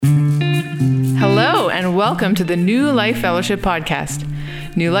and welcome to the New Life Fellowship podcast.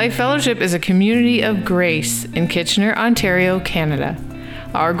 New Life Fellowship is a community of grace in Kitchener, Ontario, Canada.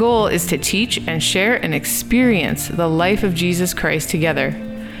 Our goal is to teach and share and experience the life of Jesus Christ together.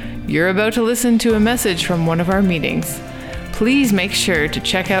 You're about to listen to a message from one of our meetings. Please make sure to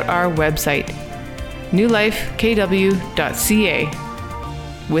check out our website,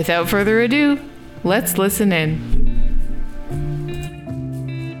 newlifekw.ca. Without further ado, let's listen in.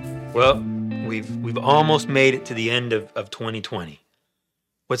 Well, we've almost made it to the end of 2020.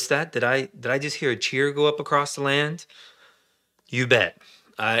 What's that? Did I just hear a cheer go up across the land? You bet.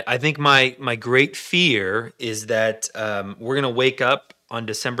 I think my great fear is that we're going to wake up on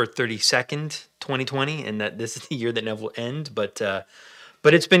December 32nd, 2020, and that this is the year that never will end. But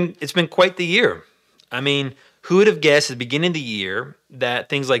it's been quite the year. I mean, who would have guessed at the beginning of the year that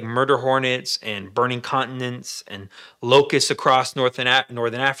things like murder hornets and burning continents and locusts across northern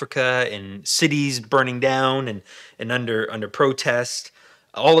Africa and cities burning down and under protest,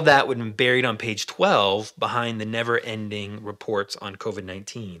 all of that would have been buried on page 12 behind the never-ending reports on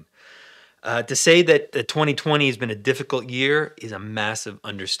COVID-19. To say that 2020 has been a difficult year is a massive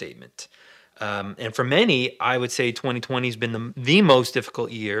understatement. And for many, I would say 2020 has been the most difficult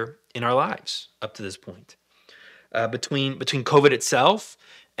year in our lives up to this point. Between COVID itself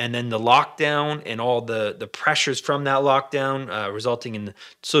and then the lockdown and all the pressures from that lockdown resulting in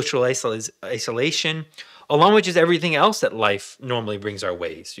social isolation, along with just everything else that life normally brings our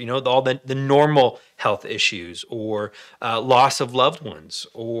ways. You know, all the normal health issues or loss of loved ones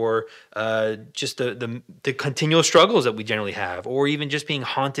or just the continual struggles that we generally have, or even just being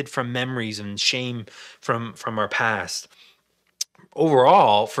haunted from memories and shame from our past.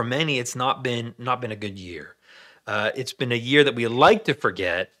 Overall, for many, it's not been a good year. It's been a year that we like to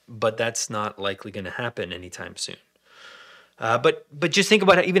forget, but that's not likely going to happen anytime soon. But just think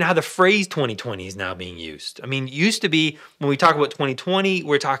about even how the phrase 2020 is now being used. I mean, it used to be when we talk about 2020,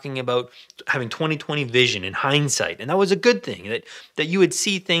 we're talking about having 2020 vision and hindsight, and that was a good thing, that you would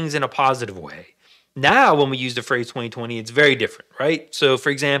see things in a positive way. Now, when we use the phrase 2020, it's very different, right? So, for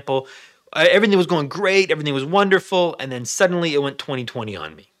example, everything was going great, everything was wonderful, and then suddenly it went 2020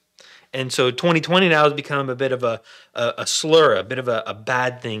 on me. And so 2020 now has become a bit of a slur, a bit of a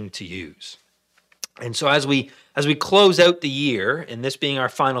bad thing to use. And so as we close out the year, and this being our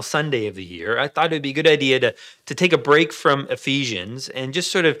final Sunday of the year, I thought it would be a good idea to take a break from Ephesians and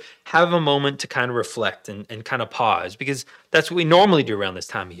just sort of have a moment to kind of reflect and kind of pause, because that's what we normally do around this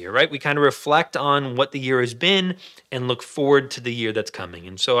time of year, right? We kind of reflect on what the year has been and look forward to the year that's coming.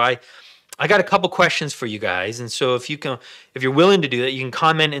 And so I got a couple questions for you guys, and so if you're willing to do that, you can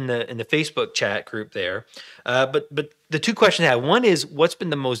comment in the Facebook chat group there. But the two questions I have, one is, what's been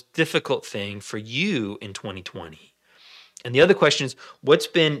the most difficult thing for you in 2020? And the other question is, what's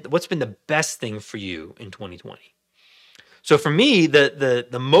been the best thing for you in 2020? So for me,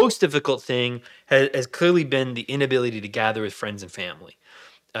 the most difficult thing has clearly been the inability to gather with friends and family.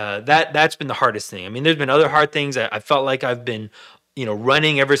 That's been the hardest thing. I mean, there's been other hard things. I felt like I've been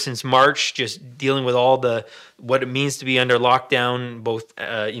running ever since March, just dealing with all what it means to be under lockdown, both,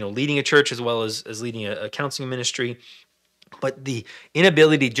 leading a church as well as leading a counseling ministry. But the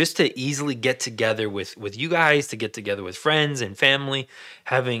inability just to easily get together with you guys, to get together with friends and family,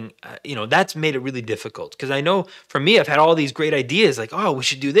 having, that's made it really difficult. Because I know for me, I've had all these great ideas like, oh, we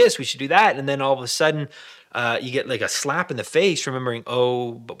should do this, we should do that. And then all of a sudden, you get like a slap in the face remembering,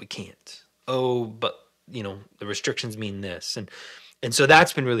 oh, but we can't. Oh, but, the restrictions mean this. And so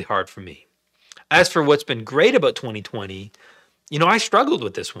that's been really hard for me. As for what's been great about 2020, I struggled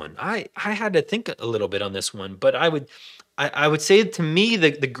with this one. I had to think a little bit on this one, but I would say to me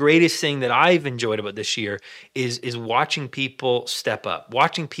the greatest thing that I've enjoyed about this year is watching people step up,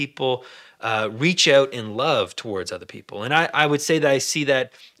 watching people reach out in love towards other people. And I would say that I see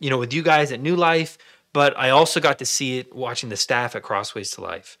that, with you guys at New Life, but I also got to see it watching the staff at Crossways to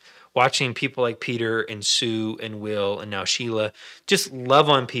Life. Watching people like Peter and Sue and Will and now Sheila just love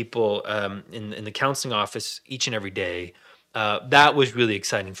on people in the counseling office each and every day. That was really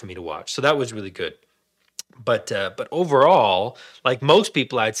exciting for me to watch. So that was really good. But overall, like most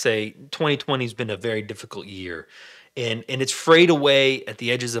people, I'd say 2020 has been a very difficult year. And it's frayed away at the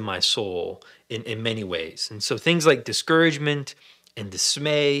edges of my soul in many ways. And so things like discouragement and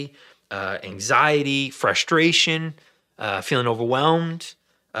dismay, anxiety, frustration, feeling overwhelmed,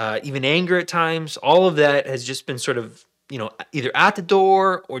 even anger at times, all of that has just been sort of, either at the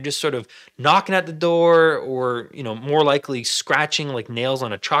door or just sort of knocking at the door or, more likely scratching like nails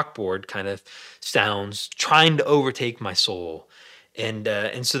on a chalkboard kind of sounds, trying to overtake my soul. And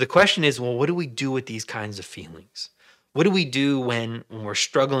so the question is, well, what do we do with these kinds of feelings? What do we do when we're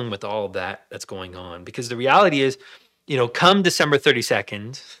struggling with all of that that's going on? Because the reality is, come December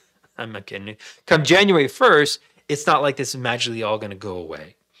 32nd, I'm not kidding you, come January 1st, it's not like this is magically all going to go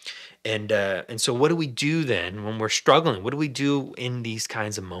away. And so what do we do then when we're struggling? What do we do in these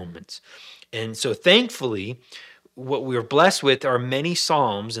kinds of moments? And so thankfully, what we're blessed with are many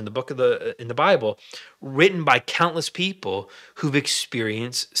Psalms in the Bible written by countless people who've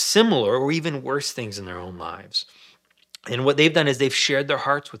experienced similar or even worse things in their own lives. And what they've done is they've shared their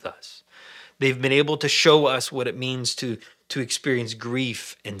hearts with us. They've been able to show us what it means to experience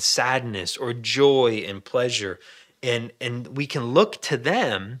grief and sadness or joy and pleasure. And we can look to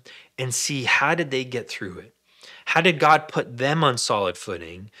them and see, how did they get through it? How did God put them on solid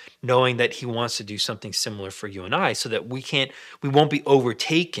footing, knowing that he wants to do something similar for you and I, so that we won't be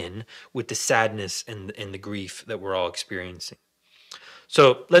overtaken with the sadness and the grief that we're all experiencing.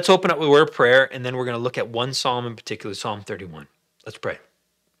 So let's open up with a word of prayer, and then we're going to look at one psalm in particular, Psalm 31. Let's pray.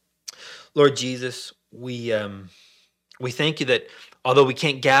 Lord Jesus, we thank you that although we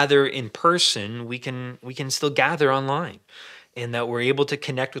can't gather in person, we can still gather online, and that we're able to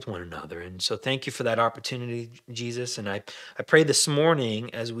connect with one another. And so thank you for that opportunity, Jesus. And I pray this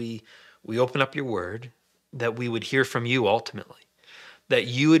morning as we open up your word, that we would hear from you ultimately, that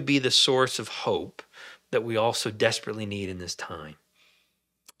you would be the source of hope that we also desperately need in this time.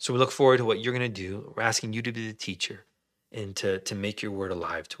 So we look forward to what you're going to do. We're asking you to be the teacher and to make your word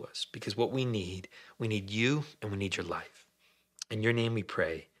alive to us, because what we need you and we need your life. In your name we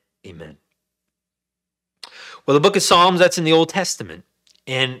pray, amen. Well, the book of Psalms, that's in the Old Testament.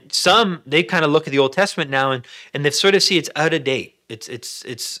 And some, they kind of look at the Old Testament now and they sort of see it's out of date.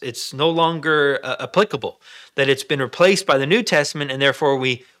 It's no longer applicable, that it's been replaced by the New Testament, and therefore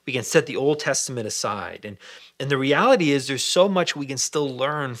we can set the Old Testament aside. And the reality is there's so much we can still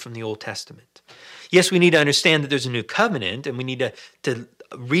learn from the Old Testament. Yes, we need to understand that there's a new covenant, and we need to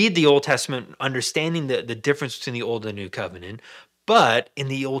read the Old Testament understanding the difference between the Old and the New Covenant. But in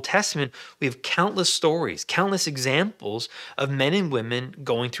the Old Testament, we have countless stories, countless examples of men and women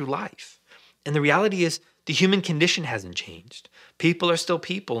going through life. And the reality is the human condition hasn't changed. People are still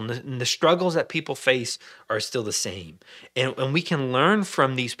people, and the struggles that people face are still the same. And we can learn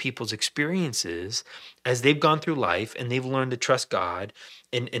from these people's experiences as they've gone through life, and they've learned to trust God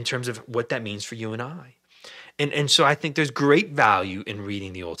in terms of what that means for you and I. And so I think there's great value in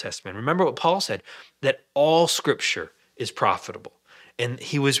reading the Old Testament. Remember what Paul said, that all scripture is profitable. And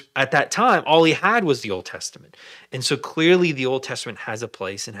he was, at that time, all he had was the Old Testament. And so clearly the Old Testament has a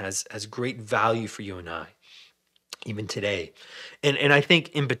place and has great value for you and I, even today. And I think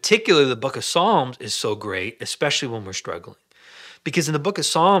in particular, the book of Psalms is so great, especially when we're struggling. Because in the book of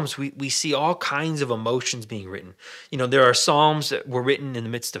Psalms, we see all kinds of emotions being written. There are Psalms that were written in the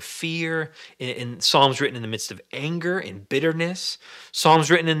midst of fear, and Psalms written in the midst of anger and bitterness,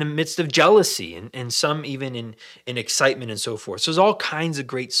 Psalms written in the midst of jealousy, and some even in excitement and so forth. So there's all kinds of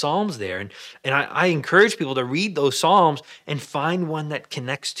great Psalms there. And I encourage people to read those Psalms and find one that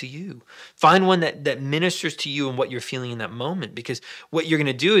connects to you. Find one that ministers to you and what you're feeling in that moment. Because what you're going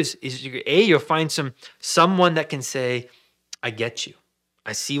to do is you'll find someone that can say, I get you.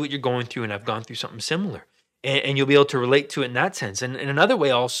 I see what you're going through, and I've gone through something similar. And you'll be able to relate to it in that sense. And in another way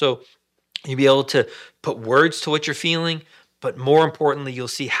also, you'll be able to put words to what you're feeling, but more importantly, you'll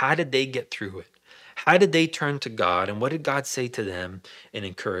see, how did they get through it? How did they turn to God, and what did God say to them and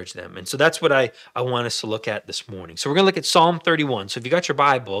encourage them? And so that's what I want us to look at this morning. So we're going to look at Psalm 31. So if you got your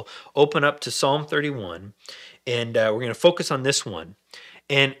Bible, open up to Psalm 31, and we're going to focus on this one.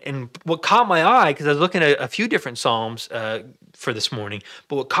 And what caught my eye, because I was looking at a few different Psalms for this morning,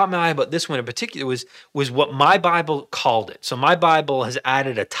 but what caught my eye about this one in particular was what my Bible called it. So my Bible has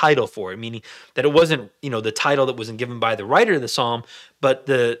added a title for it, meaning that it wasn't, the title that wasn't given by the writer of the Psalm, but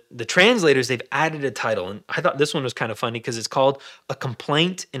the translators, they've added a title. And I thought this one was kind of funny because it's called A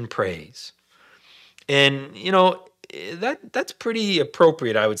Complaint in Praise. And, that's pretty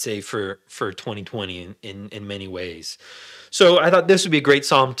appropriate, I would say, for 2020 in many ways. So I thought this would be a great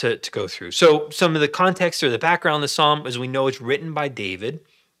psalm to go through. So some of the context or the background of the psalm, as we know, it's written by David.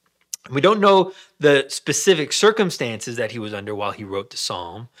 We don't know the specific circumstances that he was under while he wrote the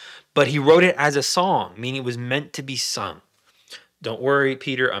psalm, but he wrote it as a song, meaning it was meant to be sung. Don't worry,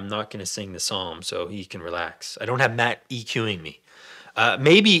 Peter, I'm not going to sing the psalm, so you can relax. I don't have Matt EQing me.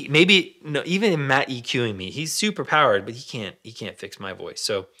 Maybe no, even Matt EQing me, he's super powered, but he can't fix my voice.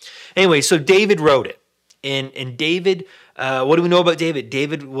 So anyway, so David wrote it. And David, what do we know about David?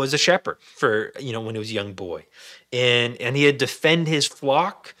 David was a shepherd for, when he was a young boy. And he had to defend his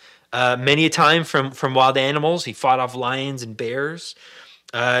flock many a time from wild animals. He fought off lions and bears.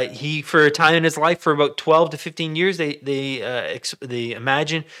 He, for a time in his life, for about 12 to 15 years, they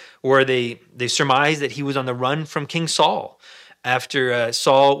imagine, or they surmise that he was on the run from King Saul after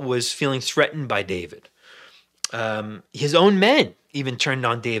Saul was feeling threatened by David. His own men even turned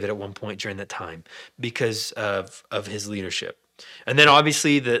on David at one point during that time because of his leadership. And then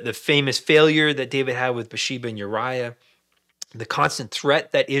obviously the famous failure that David had with Bathsheba and Uriah, the constant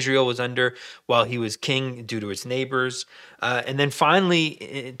threat that Israel was under while he was king due to its neighbors. And then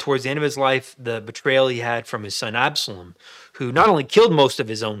finally, towards the end of his life, the betrayal he had from his son Absalom, who not only killed most of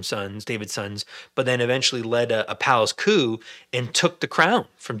his own sons, David's sons, but then eventually led a palace coup and took the crown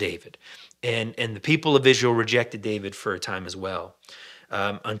from David. And the people of Israel rejected David for a time as well,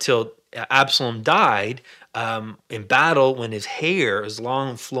 until Absalom died in battle when his hair, his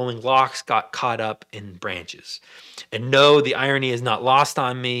long flowing locks, got caught up in branches. And no, the irony is not lost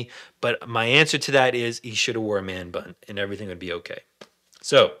on me, but my answer to that is he should have wore a man bun and everything would be okay.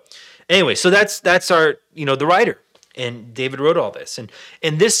 So anyway, so that's our, the writer. And David wrote all this.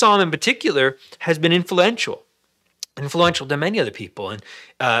 And this psalm in particular has been influential to many other people and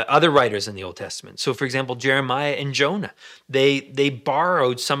other writers in the Old Testament. So, for example, Jeremiah and Jonah, they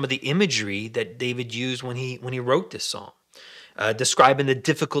borrowed some of the imagery that David used when he wrote this psalm, describing the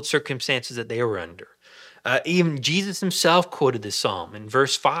difficult circumstances that they were under. Even Jesus himself quoted this psalm in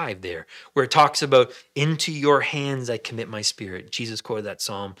verse 5 there, where it talks about, "Into your hands I commit my spirit." Jesus quoted that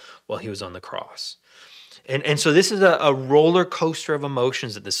psalm while he was on the cross. And so this is a roller coaster of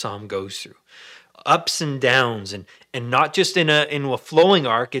emotions that the psalm goes through. Ups and downs, and not just in a flowing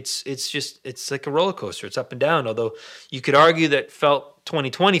arc. It's like a roller coaster. It's up and down. Although you could argue that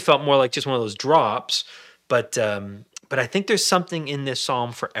 2020 felt more like just one of those drops, but I think there's something in this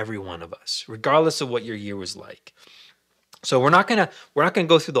psalm for every one of us, regardless of what your year was like. So we're not gonna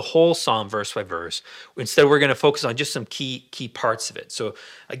go through the whole psalm verse by verse. Instead, we're gonna focus on just some key parts of it. So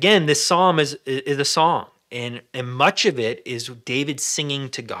again, this psalm is a song, and much of it is David singing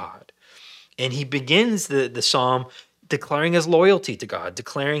to God. And he begins the psalm declaring his loyalty to God,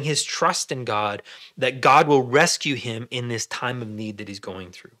 declaring his trust in God, that God will rescue him in this time of need that he's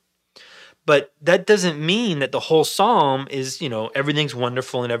going through. But that doesn't mean that the whole psalm is, everything's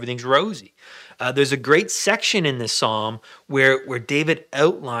wonderful and everything's rosy. There's a great section in this psalm where David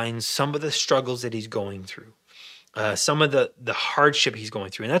outlines some of the struggles that he's going through, some of the hardship he's going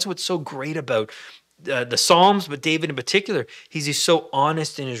through. And that's what's so great about the Psalms, but David in particular. He's so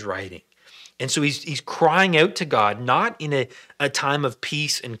honest in his writing. And so he's crying out to God, not in a time of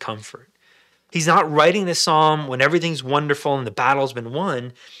peace and comfort. He's not writing this psalm when everything's wonderful and the battle's been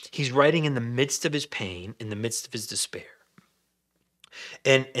won. He's writing in the midst of his pain, in the midst of his despair.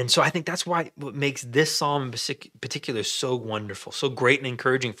 And so I think that's what makes this psalm in particular so wonderful, so great and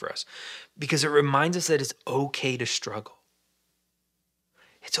encouraging for us, because it reminds us that it's okay to struggle.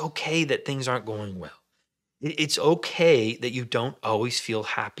 It's okay that things aren't going well. It's okay that you don't always feel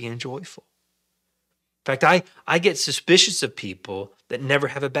happy and joyful. In fact, I get suspicious of people that never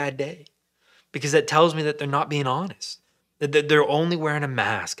have a bad day, because that tells me that they're not being honest, that they're only wearing a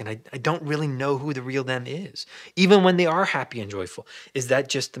mask, and I don't really know who the real them is. Even when they are happy and joyful, is that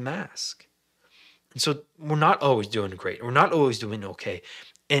just the mask? And so we're not always doing great. We're not always doing okay.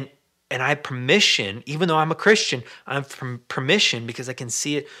 And I have permission, even though I'm a Christian, I have permission, because I can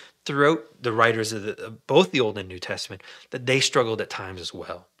see it throughout the writers of both the Old and New Testament, that they struggled at times as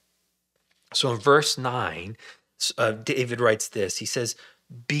well. So in verse 9, David writes this. He says,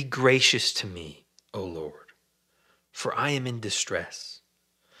 "Be gracious to me, O Lord, for I am in distress.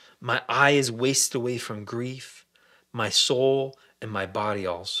 My eye is wasted away from grief, my soul and my body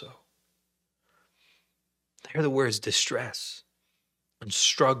also." Hear the words distress and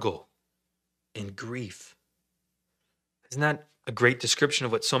struggle and grief. Isn't that a great description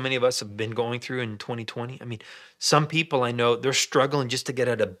of what so many of us have been going through in 2020? I mean, some people I know, they're struggling just to get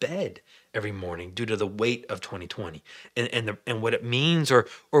out of bed every morning due to the weight of 2020 and what it means, or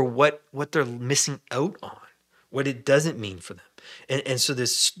what they're missing out on, what it doesn't mean for them. And so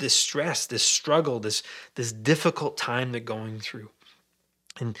this stress, this struggle, this difficult time they're going through.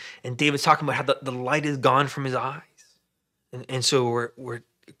 And David's talking about how the light is gone from his eyes. And so we're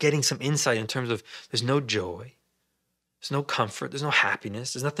getting some insight in terms of there's no joy. There's no comfort. There's no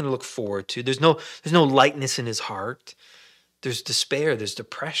happiness. There's nothing to look forward to. There's no lightness in his heart. There's despair. There's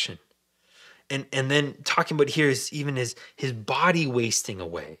depression. And then talking about here is even his body wasting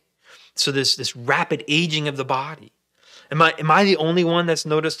away. So this rapid aging of the body. Am I the only one that's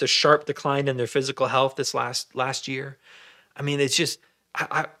noticed a sharp decline in their physical health this last year? I mean, it's just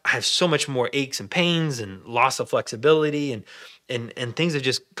I have so much more aches and pains and loss of flexibility, and things have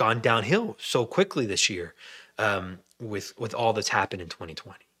just gone downhill so quickly this year. with all that's happened in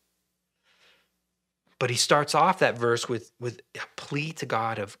 2020. But he starts off that verse with a plea to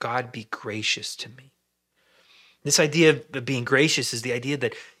God of, God, be gracious to me. This idea of being gracious is the idea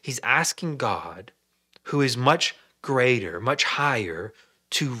that he's asking God, who is much greater, much higher,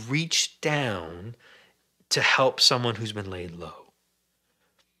 to reach down to help someone who's been laid low.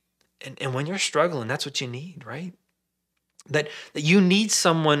 And when you're struggling, that's what you need, right? That you need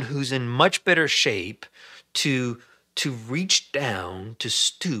someone who's in much better shape to reach down, to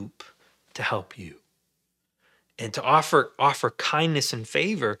stoop, to help you. And to offer kindness and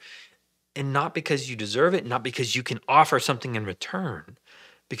favor, and not because you deserve it, not because you can offer something in return,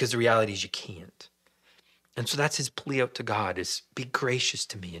 because the reality is you can't. And so that's his plea out to God, is be gracious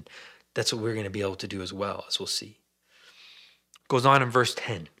to me. And that's what we're going to be able to do as well, as we'll see. Goes on in verse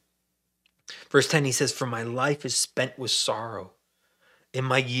 10. Verse 10, he says, for my life is spent with sorrow, and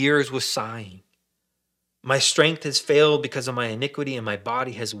my years with sighing. My strength has failed because of my iniquity, and my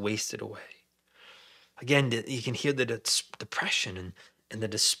body has wasted away. Again, you can hear the depression and the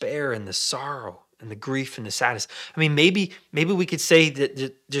despair and the sorrow and the grief and the sadness. I mean, maybe we could say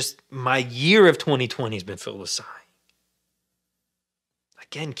that just my year of 2020 has been filled with sighing.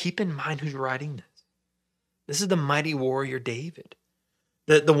 Again, keep in mind who's writing this. This is the mighty warrior David,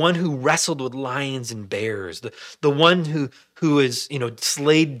 the one who wrestled with lions and bears, the one who is,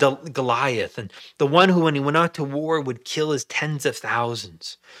 slayed Goliath, and the one who, when he went out to war, would kill his tens of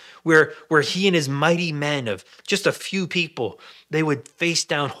thousands. Where he and his mighty men of just a few people, they would face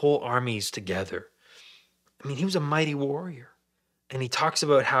down whole armies together. I mean, he was a mighty warrior. And he talks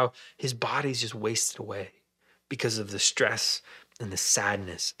about how his body's just wasted away because of the stress and the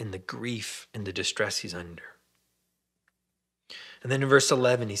sadness and the grief and the distress he's under. And then in verse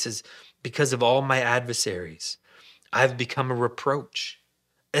 11, he says, because of all my adversaries, I've become a reproach,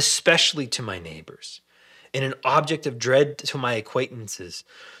 especially to my neighbors, and an object of dread to my acquaintances.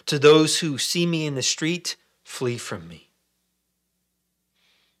 To those who see me in the street, flee from me.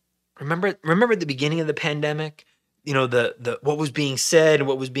 Remember at the beginning of the pandemic, the what was being said and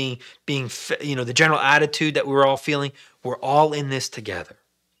what was being the general attitude that we were all feeling. We're all in this together,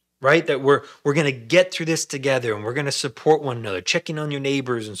 right? That we're going to get through this together, and we're going to support one another, checking on your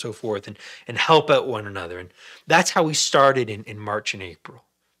neighbors and so forth, and help out one another. And that's how we started in March and April.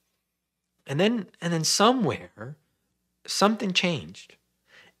 And then somewhere something changed,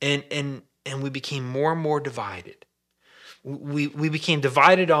 and we became more and more divided. We became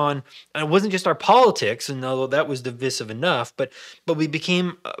divided on, and it wasn't just our politics, and although that was divisive enough, but we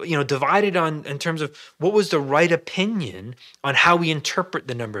became divided on in terms of what was the right opinion on how we interpret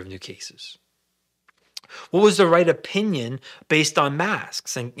the number of new cases. What was the right opinion based on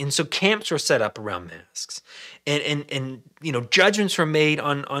masks? And so camps were set up around masks, and judgments were made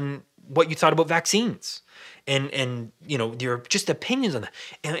on what you thought about vaccines, and your just opinions on that,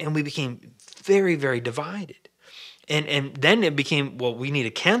 and we became very, very divided. And then it became, well, we need to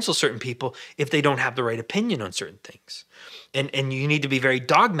cancel certain people if they don't have the right opinion on certain things. And you need to be very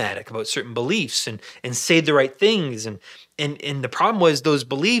dogmatic about certain beliefs and say the right things. And the problem was those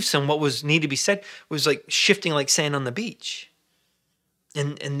beliefs and what was needed to be said was like shifting like sand on the beach.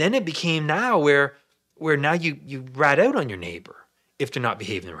 And then it became now where now you rat out on your neighbor if they're not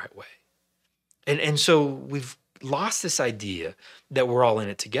behaving the right way. And so we've lost this idea that we're all in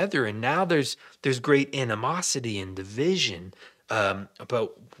it together, and now there's great animosity and division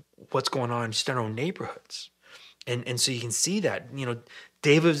about what's going on just in our own neighborhoods, and so you can see that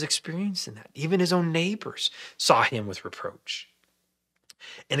David was experiencing that. Even his own neighbors saw him with reproach.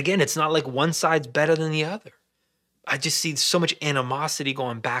 And again, it's not like one side's better than the other. I just see so much animosity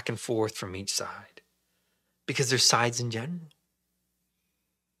going back and forth from each side because there's sides in general.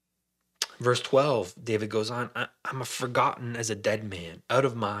 Verse 12, David goes on, I'm forgotten as a dead man, out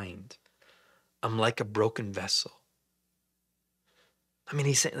of mind. I'm like a broken vessel. I mean,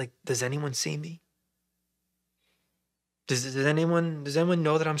 he's saying, like, does anyone see me? Does anyone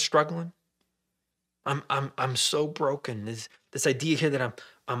know that I'm struggling? I'm so broken. This idea here that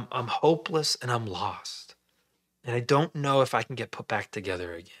I'm hopeless and I'm lost. And I don't know if I can get put back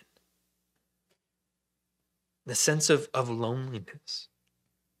together again. The sense of loneliness.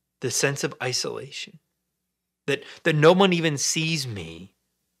 The sense of isolation, that no one even sees me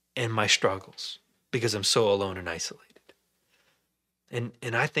and my struggles because I'm so alone and isolated.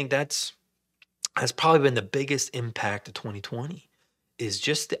 And I think that's probably been the biggest impact of 2020 is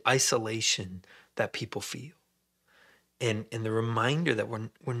just the isolation that people feel. And the reminder that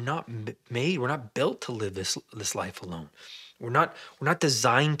we're not built to live this life alone. We're not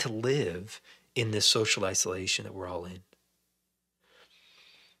designed to live in this social isolation that we're all in.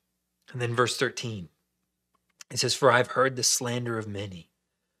 And then verse 13, It says, "For I've heard the slander of many.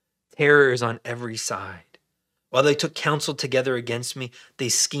 Terror is on every side. While they took counsel together against me, they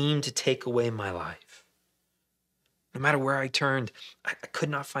schemed to take away my life." No matter where I turned, I could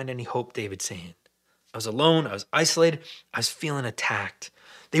not find any hope, David's saying. I was alone, I was isolated, I was feeling attacked.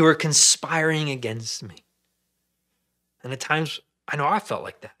 They were conspiring against me. And at times, I know I felt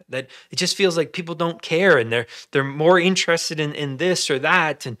like that it just feels like people don't care, and they're more interested in this or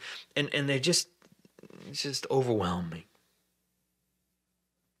that, and they're just, it's just overwhelming.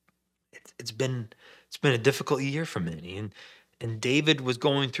 It's been a difficult year for many, and David was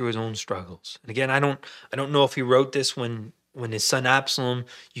going through his own struggles. And again, I don't know if he wrote this when his son Absalom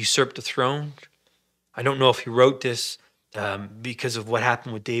usurped the throne. I don't know if he wrote this because of what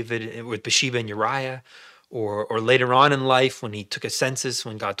happened with David, with Bathsheba and Uriah, or later on in life when he took a census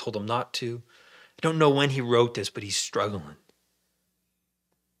when God told him not to. I don't know when he wrote this, but he's struggling.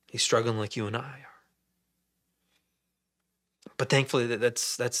 He's struggling like you and I are. But thankfully,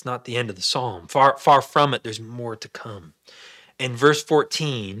 that's not the end of the psalm. Far from it, there's more to come. In verse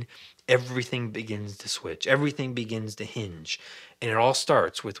 14, everything begins to switch. Everything begins to hinge. And it all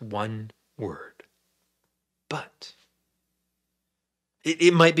starts with one word. But.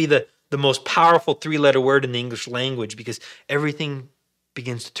 It might be the most powerful three-letter word in the English language, because everything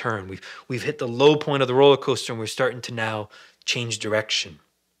begins to turn. We've hit the low point of the roller coaster, and we're starting to now change direction.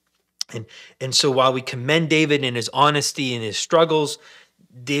 And so while we commend David in his honesty and his struggles,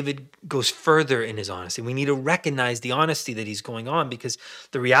 David goes further in his honesty. We need to recognize the honesty that he's going on, because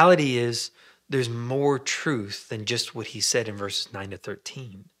the reality is there's more truth than just what he said in verses 9 to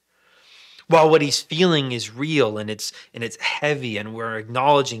 13. While what he's feeling is real and it's heavy, and we're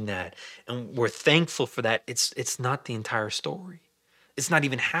acknowledging that and we're thankful for that, it's not the entire story. It's not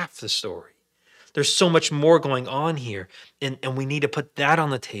even half the story. There's so much more going on here, and we need to put that on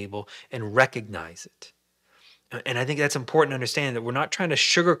the table and recognize it. And I think that's important to understand, that we're not trying to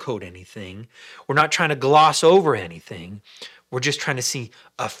sugarcoat anything. We're not trying to gloss over anything. We're just trying to see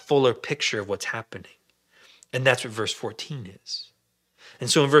a fuller picture of what's happening. And that's what verse 14 is. And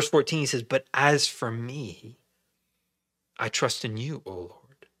so in verse 14, he says, "But as for me, I trust in you, O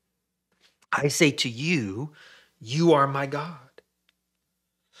Lord. I say to you, you are my God."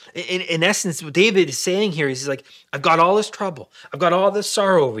 In essence, what David is saying here is, he's like, I've got all this trouble. I've got all this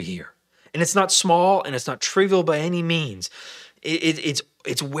sorrow over here. And it's not small, and it's not trivial by any means.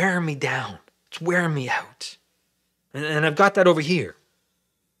 It's wearing me down. It's wearing me out. And I've got that over here.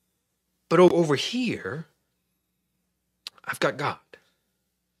 But over here, I've got God.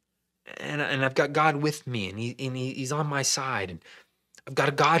 And I've got God with me, and he's on my side. And I've got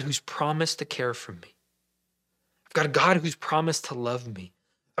a God who's promised to care for me. I've got a God who's promised to love me.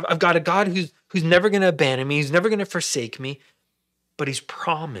 I've got a God who's never going to abandon me. He's never going to forsake me, but he's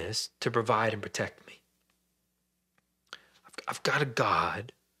promised to provide and protect me. I've got a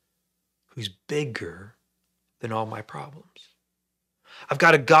God who's bigger than all my problems. I've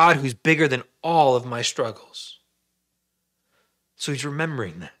got a God who's bigger than all of my struggles. So he's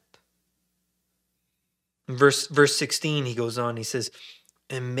remembering that. In verse 16, he goes on, he says,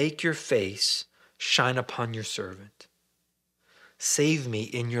 "And make your face shine upon your servant. Save me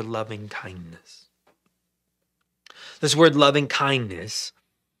in your loving kindness." This word loving kindness,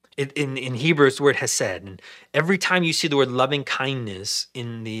 in Hebrew, it's the word hesed. And every time you see the word loving kindness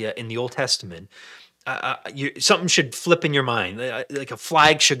in the Old Testament, something should flip in your mind, like a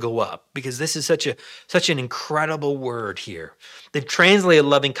flag should go up, because this is such an incredible word here. They've translated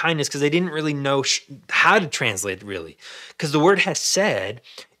loving kindness because they didn't really know how to translate it, really, because the word hesed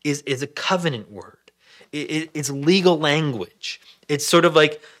is a covenant word. It's legal language. It's sort of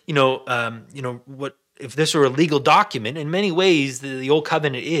like, what if this were a legal document? In many ways, the Old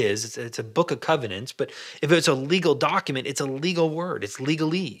Covenant it's a book of covenants, but if it's a legal document, it's a legal word. It's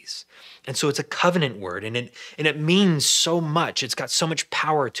legalese. And so it's a covenant word, and it means so much. It's got so much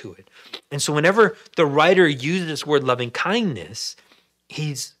power to it. And so whenever the writer uses this word loving kindness,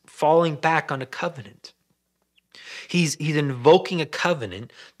 he's falling back on a covenant. He's invoking a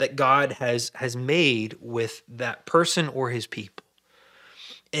covenant that God has made with that person or his people.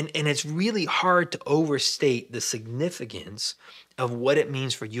 And it's really hard to overstate the significance of what it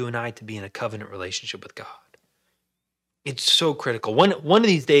means for you and I to be in a covenant relationship with God. It's so critical. One of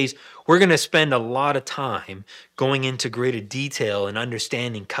these days, we're going to spend a lot of time going into greater detail and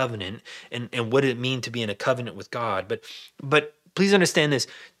understanding covenant and what it means to be in a covenant with God. But please understand this.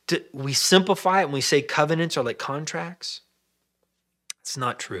 We simplify it and we say covenants are like contracts. It's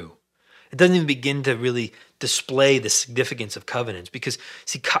not true. It doesn't even begin to really display the significance of covenants, because,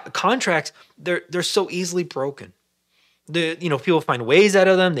 see, contracts, they're so easily broken. People find ways out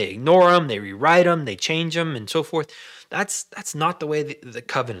of them. They ignore them. They rewrite them. They change them, and so forth. That's not the way the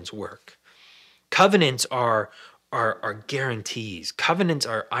covenants work. Covenants are guarantees. Covenants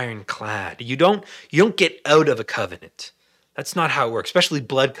are ironclad. You don't get out of a covenant. That's not how it works, especially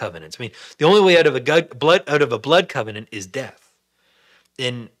blood covenants. I mean, the only way out of a blood covenant is death.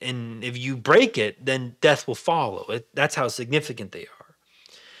 And if you break it, then death will follow. That's how significant they are.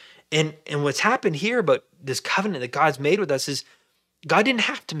 And what's happened here about this covenant that God's made with us is God didn't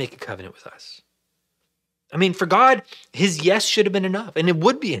have to make a covenant with us. I mean, for God, his yes should have been enough, and it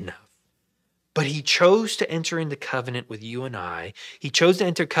would be enough. But he chose to enter into covenant with you and I. He chose to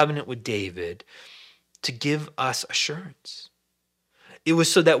enter covenant with David to give us assurance. It was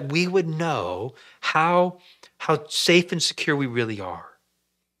so that we would know how safe and secure we really are.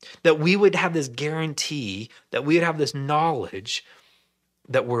 That we would have this guarantee, that we would have this knowledge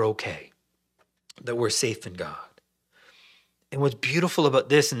that we're okay, that we're safe in God. And what's beautiful about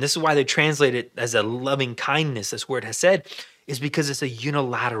this, and this is why they translate it as a loving kindness, this word has said, is because it's a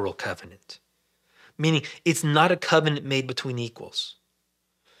unilateral covenant. Meaning it's not a covenant made between equals.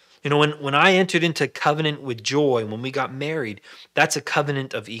 When I entered into covenant with Joy, when we got married, that's a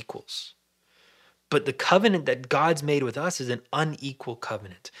covenant of equals. But the covenant that God's made with us is an unequal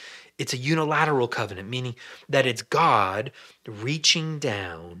covenant. It's a unilateral covenant, meaning that it's God reaching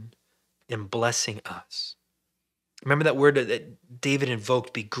down and blessing us. Remember that word that David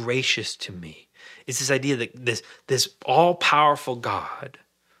invoked, be gracious to me. It's this idea that this all-powerful God,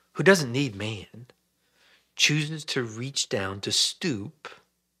 who doesn't need man, chooses to reach down, to stoop,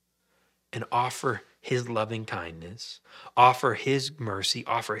 and offer his loving kindness, offer his mercy,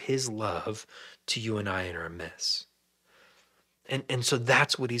 offer his love to you and I in our mess. And so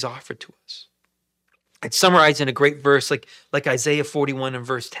that's what he's offered to us. It's summarized in a great verse like Isaiah 41 and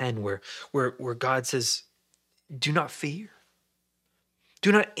verse 10, where God says, do not fear.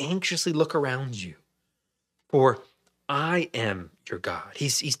 Do not anxiously look around you, for I am your God.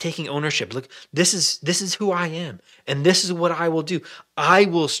 He's taking ownership. Look, this is who I am, and this is what I will do. I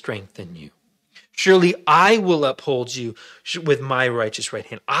will strengthen you. Surely I will uphold you with my righteous right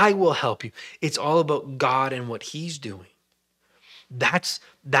hand. I will help you. It's all about God and what he's doing. That's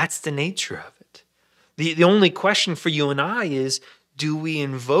the nature of it. The only question for you and I is, do we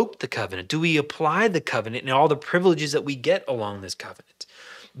invoke the covenant? Do we apply the covenant and all the privileges that we get along this covenant?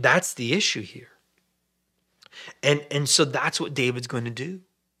 That's the issue here. And so that's what David's going to do.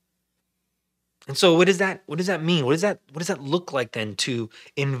 And so what does that mean? What does that look like then to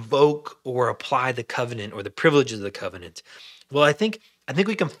invoke or apply the covenant or the privileges of the covenant? Well, I think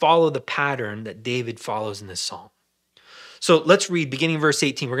we can follow the pattern that David follows in this psalm. So let's read beginning verse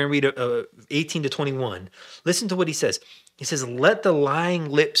 18. We're going to read 18 to 21. Listen to what he says. He says, let the lying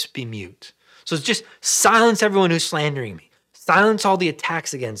lips be mute. So it's just silence everyone who's slandering me. Silence all the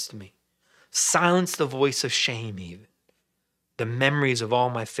attacks against me. Silence the voice of shame even. The memories of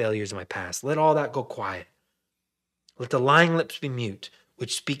all my failures in my past. Let all that go quiet. Let the lying lips be mute,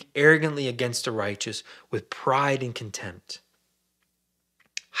 which speak arrogantly against the righteous with pride and contempt.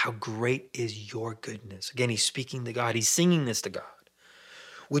 How great is your goodness. Again, he's speaking to God. He's singing this to God,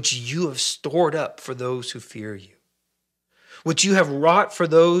 which you have stored up for those who fear you, which you have wrought for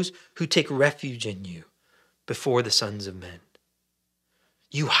those who take refuge in you before the sons of men.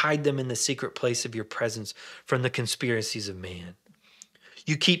 You hide them in the secret place of your presence from the conspiracies of man.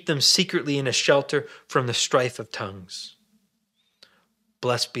 You keep them secretly in a shelter from the strife of tongues.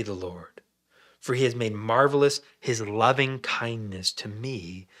 Blessed be the Lord, for he has made marvelous his loving kindness to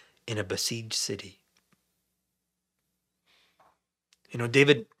me in a besieged city.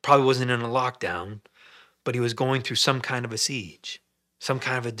 David probably wasn't in a lockdown, but he was going through some kind of a siege, some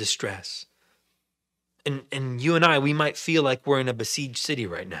kind of a distress. And you and I, we might feel like we're in a besieged city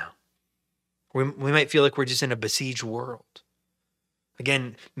right now. We might feel like we're just in a besieged world.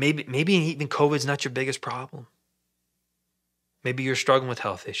 Again, maybe even COVID's not your biggest problem. Maybe you're struggling with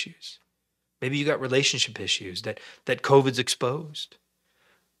health issues. Maybe you got relationship issues that COVID's exposed.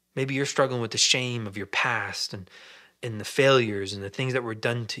 Maybe you're struggling with the shame of your past and the failures and the things that were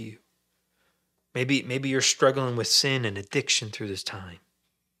done to you. Maybe you're struggling with sin and addiction through this time.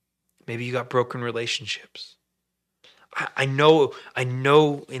 Maybe you got broken relationships. I know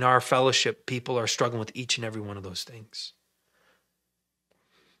in our fellowship, people are struggling with each and every one of those things.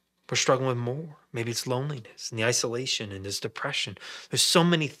 We're struggling with more. Maybe it's loneliness and the isolation and this depression. There's so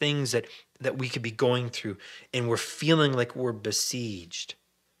many things that we could be going through, and we're feeling like we're besieged.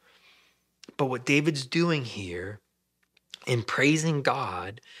 But what David's doing here in praising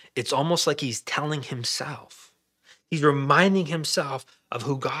God, it's almost like he's telling himself. He's reminding himself of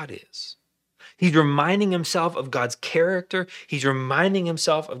who God is. He's reminding himself of God's character. He's reminding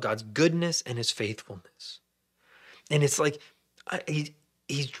himself of God's goodness and his faithfulness. And it's like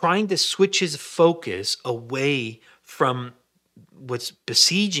he's trying to switch his focus away from what's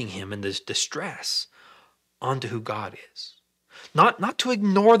besieging him in this distress onto who God is. Not to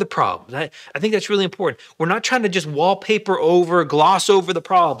ignore the problems. I think that's really important. We're not trying to just wallpaper over, gloss over the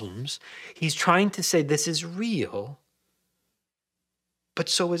problems. He's trying to say this is real, but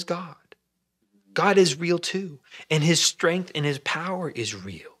so is God. God is real too. And his strength and his power is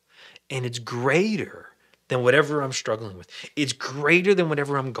real. And it's greater than whatever I'm struggling with. It's greater than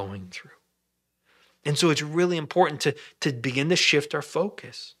whatever I'm going through. And so it's really important to begin to shift our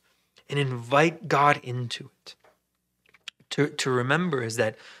focus and invite God into it. To remember is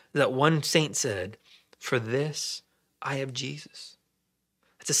that one saint said, for this, I have Jesus.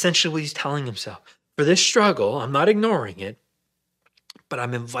 That's essentially what he's telling himself. For this struggle, I'm not ignoring it, but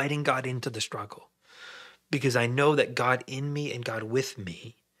I'm inviting God into the struggle because I know that God in me and God with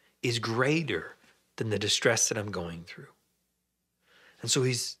me is greater than the distress that I'm going through. And so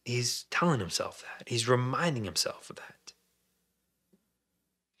he's telling himself that. He's reminding himself of that.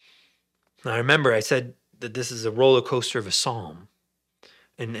 Now, I remember I said that this is a roller coaster of a psalm.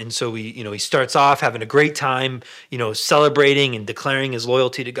 And so he starts off having a great time, celebrating and declaring his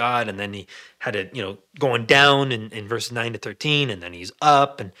loyalty to God. And then he had going down in verses 9 to 13, and then he's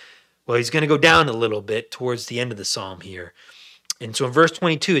up. And well, he's going to go down a little bit towards the end of the psalm here. And so in verse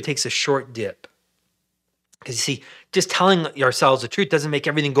 22, it takes a short dip. Because you see, just telling ourselves the truth doesn't make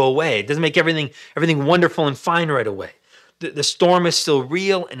everything go away. It doesn't make everything wonderful and fine right away. The storm is still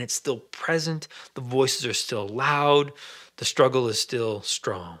real and it's still present. The voices are still loud. The struggle is still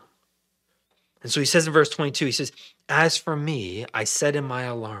strong. And so he says in verse 22, he says, as for me, I said in my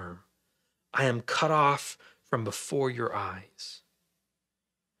alarm, I am cut off from before your eyes.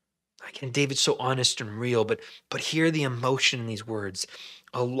 Again, David's so honest and real, but hear the emotion in these words.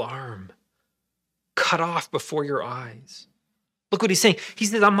 Alarm. Cut off before your eyes. Look what he's saying. He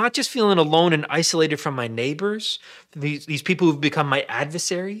says, I'm not just feeling alone and isolated from my neighbors, these people who've become my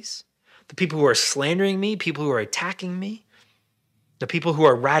adversaries, the people who are slandering me, people who are attacking me, the people who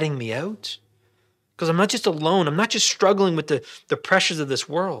are ratting me out. Because I'm not just alone. I'm not just struggling with the pressures of this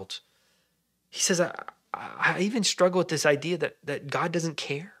world. He says, I even struggle with this idea that God doesn't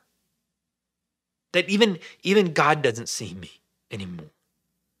care. That even God doesn't see me anymore.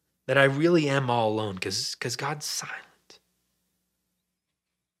 That I really am all alone because God's silent.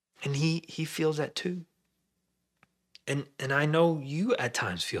 And he feels that too. And I know you at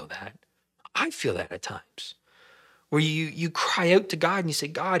times feel that. I feel that at times. Where you cry out to God and you say,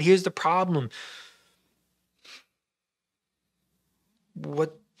 God, here's the problem.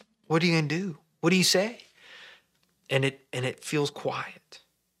 What are you going to do? What do you say? And it feels quiet.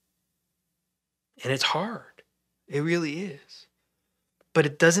 And it's hard. It really is. But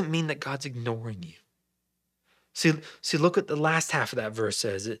it doesn't mean that God's ignoring you. See, look what the last half of that verse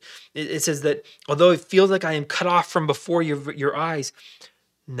says. It says that although it feels like I am cut off from before your eyes,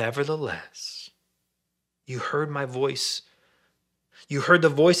 nevertheless, you heard my voice. You heard the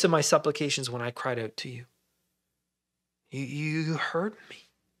voice of my supplications when I cried out to you. You heard me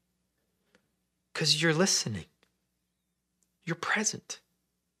because you're listening. You're present.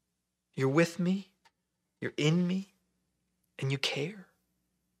 You're with me. You're in me. And you care.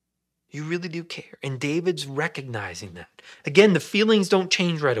 You really do care. And David's recognizing that. Again, the feelings don't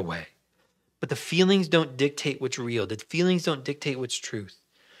change right away. But the feelings don't dictate what's real. The feelings don't dictate what's truth.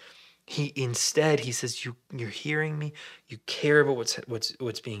 Instead, he says, you're hearing me. You care about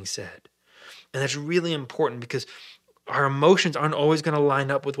what's being said. And that's really important because our emotions aren't always going to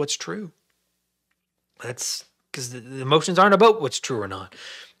line up with what's true. That's because the emotions aren't about what's true or not.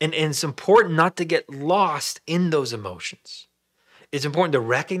 And it's important not to get lost in those emotions. It's important to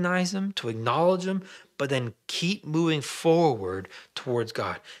recognize them, to acknowledge them, but then keep moving forward towards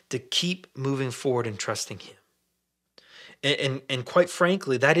God, to keep moving forward and trusting him. And quite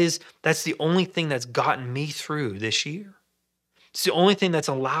frankly, that's the only thing that's gotten me through this year. It's the only thing that's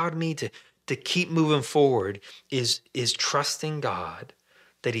allowed me to keep moving forward is trusting God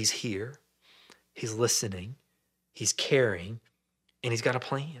that he's here, he's listening, he's caring, and he's got a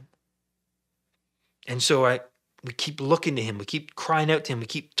plan. And so we keep looking to him. We keep crying out to him. We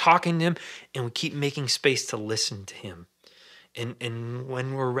keep talking to him, and we keep making space to listen to him. And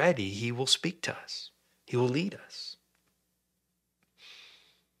when we're ready, he will speak to us. He will lead us.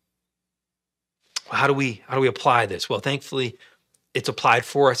 Well, how do we apply this? Well, thankfully, it's applied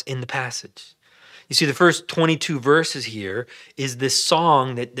for us in the passage. You see, the first 22 verses here is this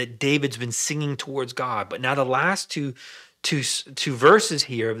song that David's been singing towards God. But now the last two two verses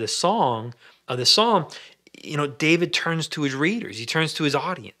here of the psalm, David turns to his readers. He turns to his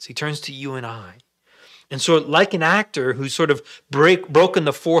audience. He turns to you and I. And so like an actor who's sort of broken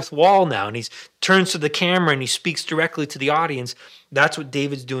the fourth wall now, and he turns to the camera and he speaks directly to the audience, that's what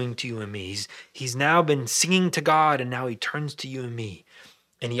David's doing to you and me. He's now been singing to God, and now he turns to you and me.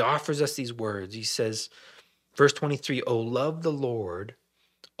 And he offers us these words. He says, verse 23, "Oh, love the Lord,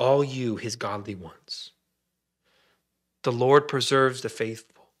 all you, his godly ones. The Lord preserves the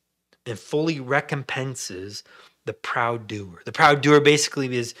faithful and fully recompenses the proud doer." The proud doer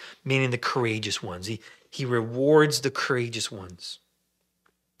basically is meaning the courageous ones. He rewards the courageous ones.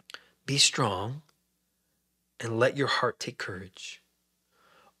 "Be strong and let your heart take courage,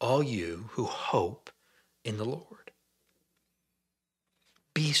 all you who hope in the Lord."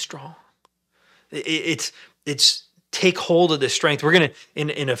 Be strong. It's take hold of the strength. We're going to,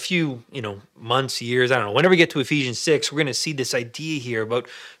 in a few, months, years, I don't know, whenever we get to Ephesians 6, we're going to see this idea here about,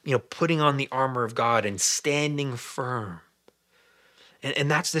 putting on the armor of God and standing firm. And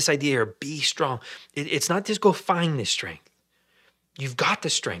that's this idea here, be strong. It's not just go find this strength. You've got the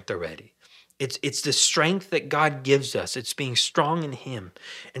strength already. It's the strength that God gives us. It's being strong in him.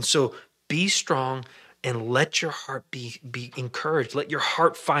 And so be strong and let your heart be encouraged. Let your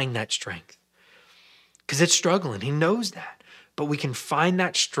heart find that strength. Because it's struggling. He knows that. But we can find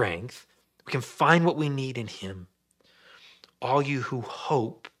that strength. We can find what we need in him. All you who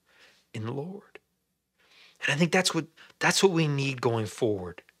hope in the Lord. And I think that's what we need going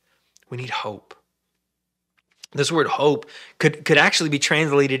forward. We need hope. This word hope could actually be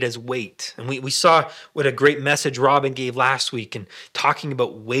translated as wait. And we saw what a great message Robin gave last week and talking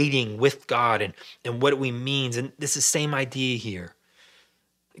about waiting with God and what it means. And this is the same idea here.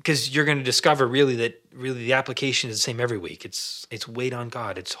 Because you're going to discover really that the application is the same every week. It's wait on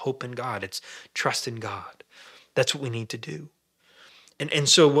God. It's hope in God. It's trust in God. That's what we need to do. And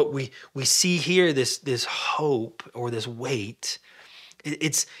so what we see here, this hope or this wait,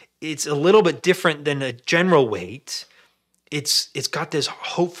 it's a little bit different than a general wait. It's got this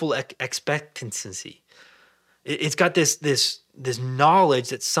hopeful expectancy. It's got this knowledge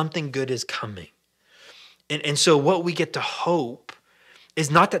that something good is coming. And so what we get to hope is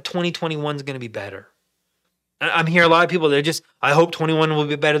not that 2021 is going to be better. I'm hearing a lot of people, I hope 21 will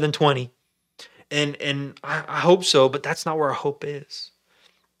be better than 20. And I hope so, but that's not where our hope is.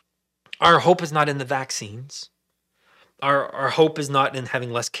 Our hope is not in the vaccines. Our hope is not in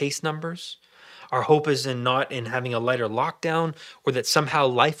having less case numbers. Our hope is not in having a lighter lockdown, or that somehow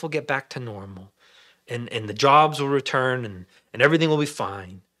life will get back to normal and the jobs will return and everything will be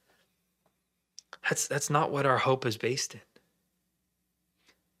fine. That's not what our hope is based in.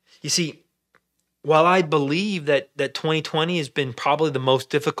 You see, while I believe that 2020 has been probably the most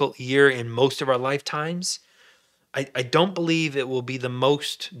difficult year in most of our lifetimes, I don't believe it will be the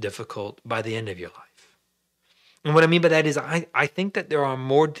most difficult by the end of your life. And what I mean by that is I think that there are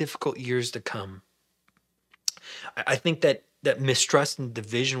more difficult years to come. I think that mistrust and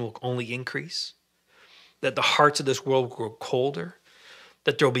division will only increase, that the hearts of this world will grow colder,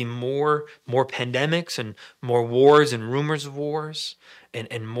 that there will be more pandemics and more wars and rumors of wars,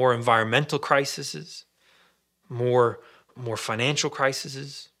 and more environmental crises, more financial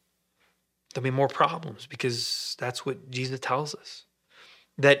crises. There'll be more problems because that's what Jesus tells us.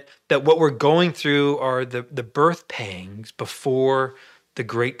 That what we're going through are the birth pangs before the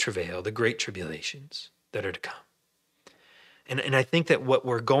great travail, the great tribulations that are to come. And I think that what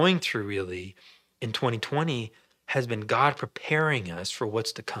we're going through really in 2020 has been God preparing us for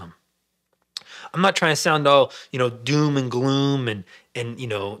what's to come. I'm not trying to sound all, doom and gloom and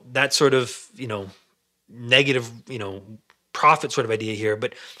that sort of, negative, prophet sort of idea here.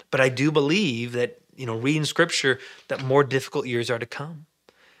 But I do believe that, reading scripture, that more difficult years are to come,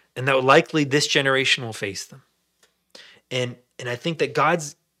 and that likely this generation will face them. And I think that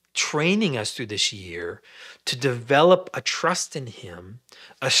God's training us through this year to develop a trust in him,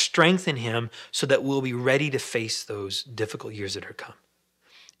 a strength in him, so that we'll be ready to face those difficult years that are come.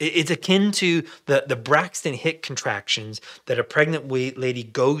 It's akin to the Braxton Hicks contractions that a pregnant lady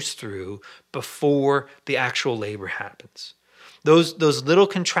goes through before the actual labor happens. Those little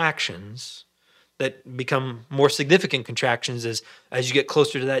contractions that become more significant contractions as you get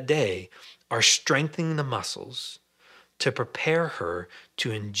closer to that day are strengthening the muscles to prepare her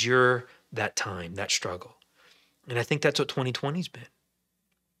to endure that time, that struggle. And I think that's what 2020's been.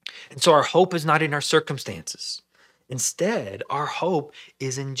 And so our hope is not in our circumstances. Instead, our hope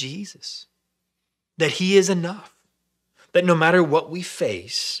is in Jesus, that he is enough, that no matter what we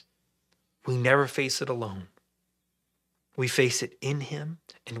face, we never face it alone. We face it in him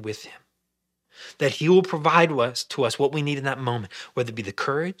and with him. that he will provide to us what we need in that moment, whether it be the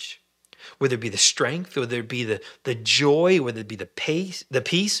courage, whether it be the strength, whether it be the joy, whether it be the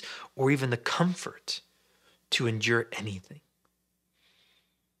peace, or even the comfort to endure anything.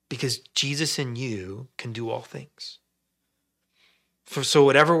 Because Jesus in you can do all things. So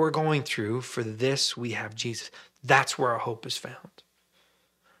whatever we're going through, for this we have Jesus. That's where our hope is found.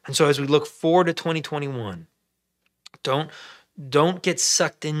 And so as we look forward to 2021, don't get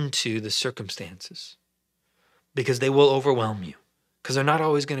sucked into the circumstances, because they will overwhelm you, because they're not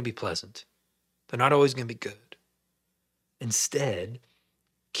always going to be pleasant. They're not always going to be good. Instead,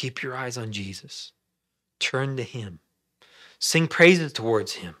 keep your eyes on Jesus. Turn to him. Sing praises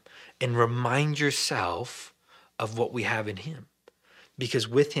towards him, and remind yourself of what we have in him. Because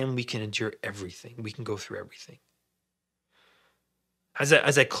with him, we can endure everything. We can go through everything.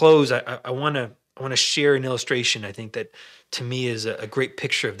 As I close, I want to share an illustration, I think, that to me is a great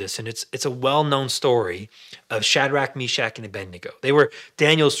picture of this. And it's a well-known story of Shadrach, Meshach, and Abednego. They were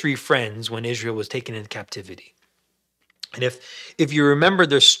Daniel's 3 friends when Israel was taken into captivity. And if you remember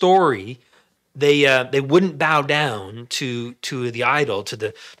their story, they wouldn't bow down to the idol, to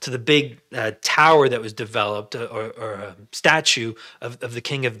the big tower that was developed, or a statue of the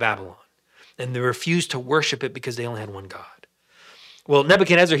king of Babylon. And they refused to worship it because they only had one God. Well,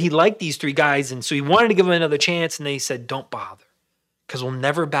 Nebuchadnezzar, he liked these 3 guys, and so he wanted to give them another chance, and they said, don't bother, because we'll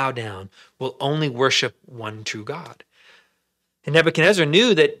never bow down. We'll only worship one true God. And Nebuchadnezzar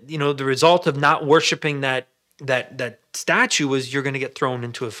knew that, the result of not worshiping that statue was you're going to get thrown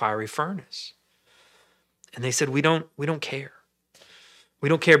into a fiery furnace. And they said, we don't care. We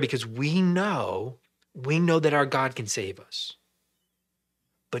don't care, because we know that our God can save us.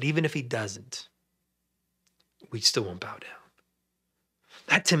 But even if he doesn't, we still won't bow down.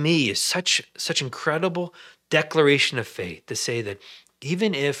 That to me is such incredible declaration of faith, to say that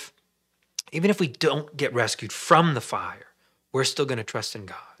even if we don't get rescued from the fire, we're still going to trust in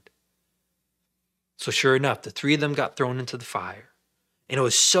God. So sure enough, the 3 of them got thrown into the fire. And it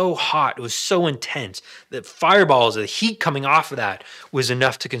was so hot, it was so intense, that fireballs, the heat coming off of that was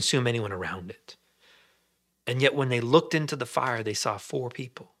enough to consume anyone around it. And yet when they looked into the fire, they saw 4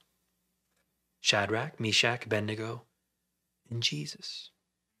 people: Shadrach, Meshach, Abednego, and Jesus.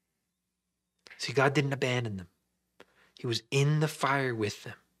 See, God didn't abandon them. He was in the fire with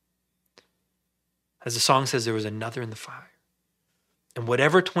them. As the song says, there was another in the fire. And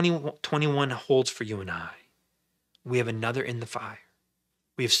whatever 2021 holds for you and I, we have another in the fire.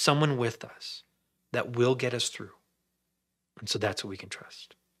 We have someone with us that will get us through. And so that's what we can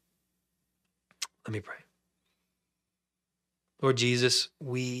trust. Let me pray. Lord Jesus,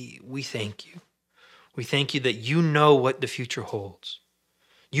 we thank you. We thank you that you know what the future holds.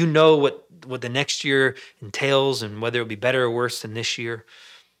 You know what the next year entails, and whether it'll be better or worse than this year.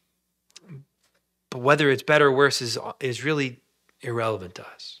 But whether it's better or worse is really irrelevant to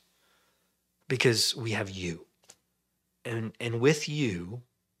us, because we have you. And with you,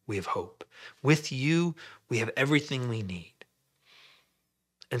 we have hope. With you, we have everything we need.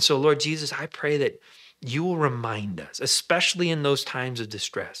 And so, Lord Jesus, I pray that you will remind us, especially in those times of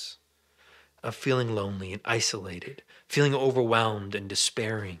distress, of feeling lonely and isolated, feeling overwhelmed and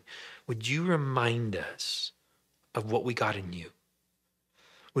despairing. Would you remind us of what we got in you?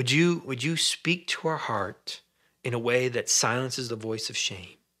 Would you speak to our heart in a way that silences the voice of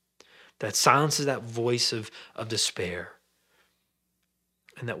shame, that silences that voice of despair,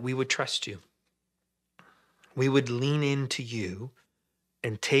 and that we would trust you. We would lean into you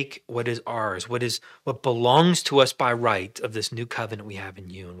and take what is ours, what belongs to us by right of this new covenant we have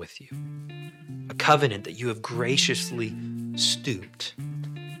in you and with you. A covenant that you have graciously stooped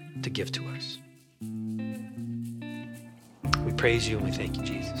to give to us. We praise you and we thank you,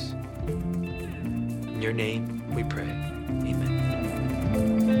 Jesus. In your name we pray. Amen.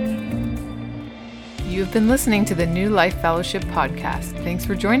 You have been listening to the New Life Fellowship podcast. Thanks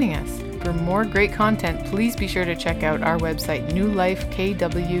for joining us. For more great content, please be sure to check out our website,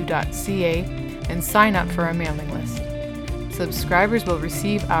 newlifekw.ca, and sign up for our mailing list. Subscribers will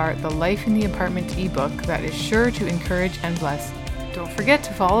receive our The Life in the Apartment ebook that is sure to encourage and bless. Don't forget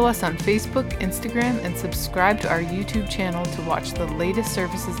to follow us on Facebook, Instagram, and subscribe to our YouTube channel to watch the latest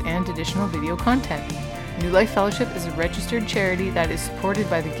services and additional video content. New Life Fellowship is a registered charity that is supported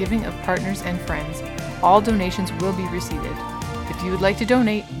by the giving of partners and friends. All donations will be received. If you would like to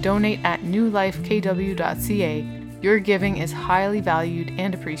donate at newlifekw.ca. Your giving is highly valued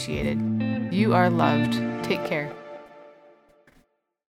and appreciated. You are loved. Take care.